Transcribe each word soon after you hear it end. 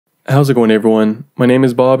How's it going, everyone? My name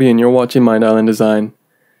is Bobby and you're watching Mind Island Design.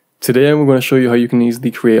 Today I'm going to show you how you can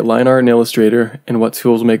easily create line art in Illustrator and what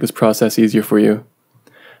tools will make this process easier for you.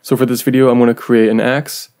 So for this video I'm going to create an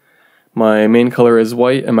axe. My main color is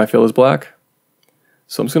white and my fill is black.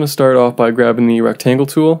 So I'm just going to start off by grabbing the rectangle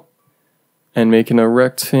tool and making a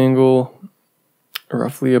rectangle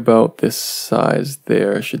roughly about this size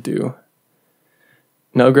there should do.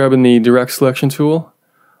 Now grabbing the direct selection tool.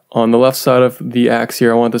 On the left side of the axe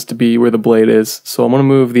here, I want this to be where the blade is, so I'm going to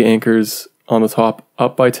move the anchors on the top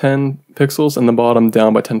up by 10 pixels and the bottom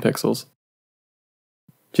down by 10 pixels.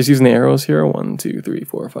 Just using the arrows here, 1, 2, 3,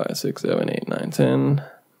 4, 5, 6, 7, 8, 9, 10,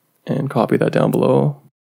 and copy that down below.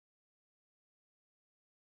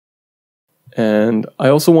 And I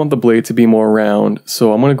also want the blade to be more round,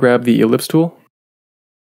 so I'm going to grab the ellipse tool.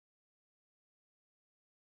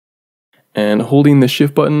 And holding the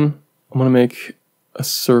shift button, I'm going to make a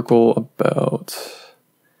circle about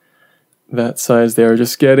that size there,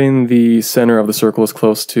 just getting the center of the circle as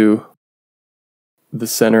close to the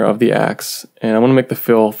center of the axe. And I want to make the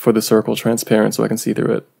fill for the circle transparent so I can see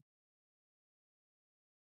through it.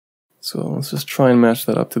 So let's just try and match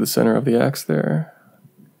that up to the center of the axe there,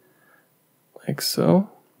 like so.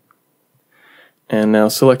 And now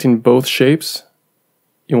selecting both shapes,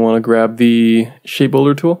 you want to grab the shape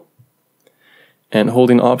builder tool and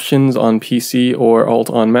holding options on PC or Alt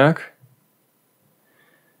on Mac,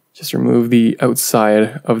 just remove the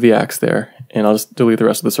outside of the axe there, and I'll just delete the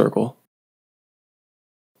rest of the circle.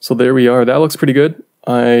 So there we are, that looks pretty good.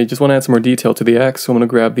 I just want to add some more detail to the axe, so I'm going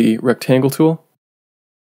to grab the rectangle tool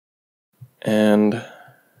and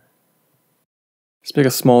just make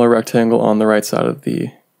a smaller rectangle on the right side of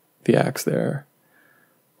the axe there.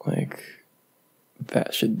 Like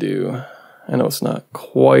that should do. I know it's not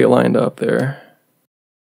quite lined up there.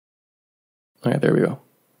 Alright, there we go.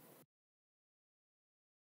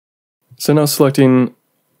 So now selecting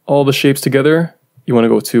all the shapes together, you want to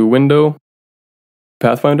go to Window,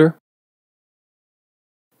 Pathfinder,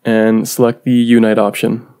 and select the Unite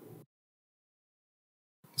option.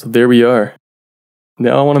 So there we are.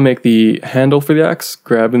 Now I want to make the handle for the axe,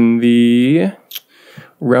 grabbing the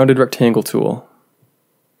rounded rectangle tool.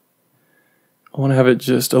 I want to have it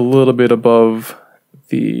just a little bit above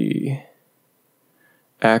the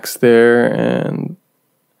axe there, and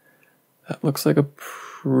that looks like a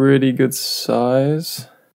pretty good size.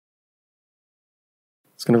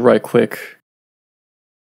 It's going to right click,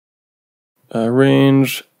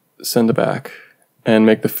 arrange, send to back, and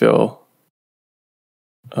make the fill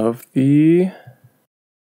of the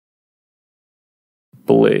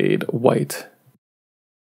blade white.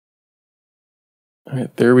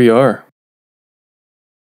 Alright, there we are.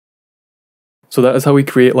 So that is how we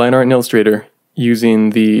create line art in Illustrator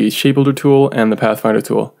using the shape builder tool and the Pathfinder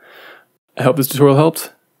tool. I hope this tutorial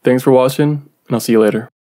helped. Thanks for watching, and I'll see you later.